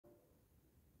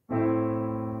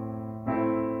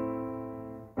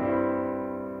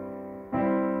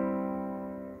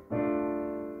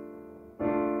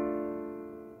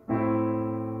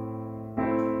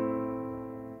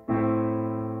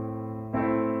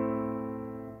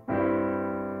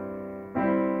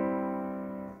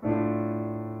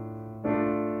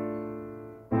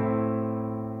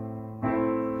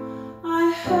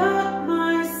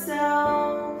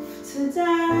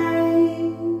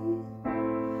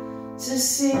to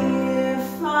see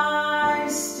if I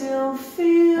still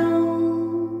feel.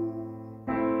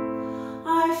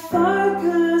 I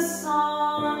focus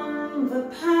on the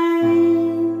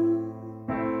pain,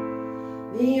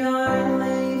 the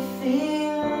only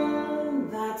thing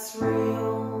that's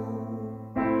real.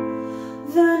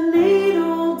 The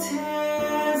needle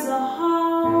tears a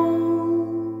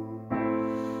hole,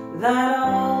 that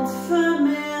old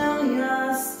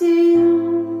familiar sting.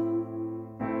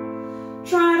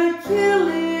 Try to kill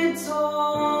it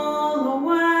all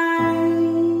away,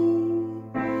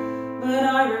 but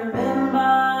I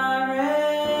remember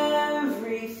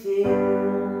everything.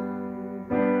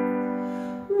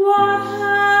 What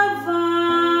have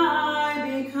I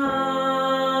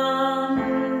become?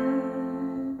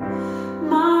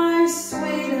 My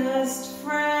sweetest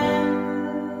friend.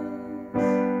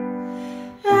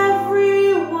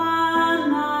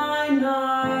 Everyone I know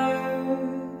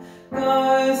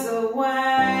goes away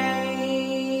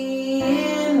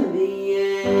in the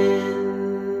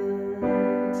end,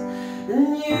 and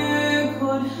you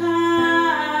could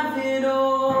have it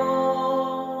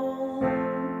all.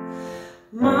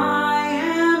 My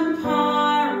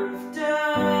empire of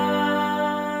dirt,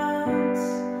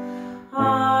 I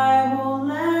will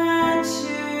let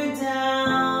you down.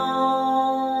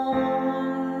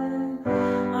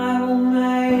 I will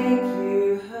make you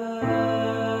hurt.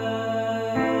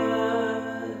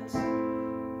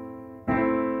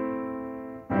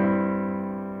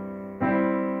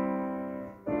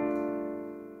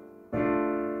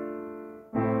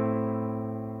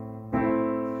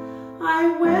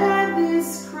 I wear this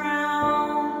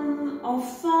crown of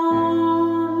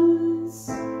thorns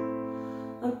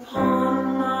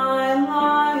upon my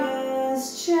liar's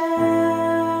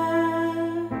chair,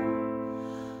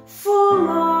 full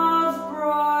of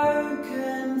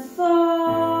broken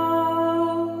thoughts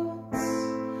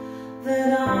that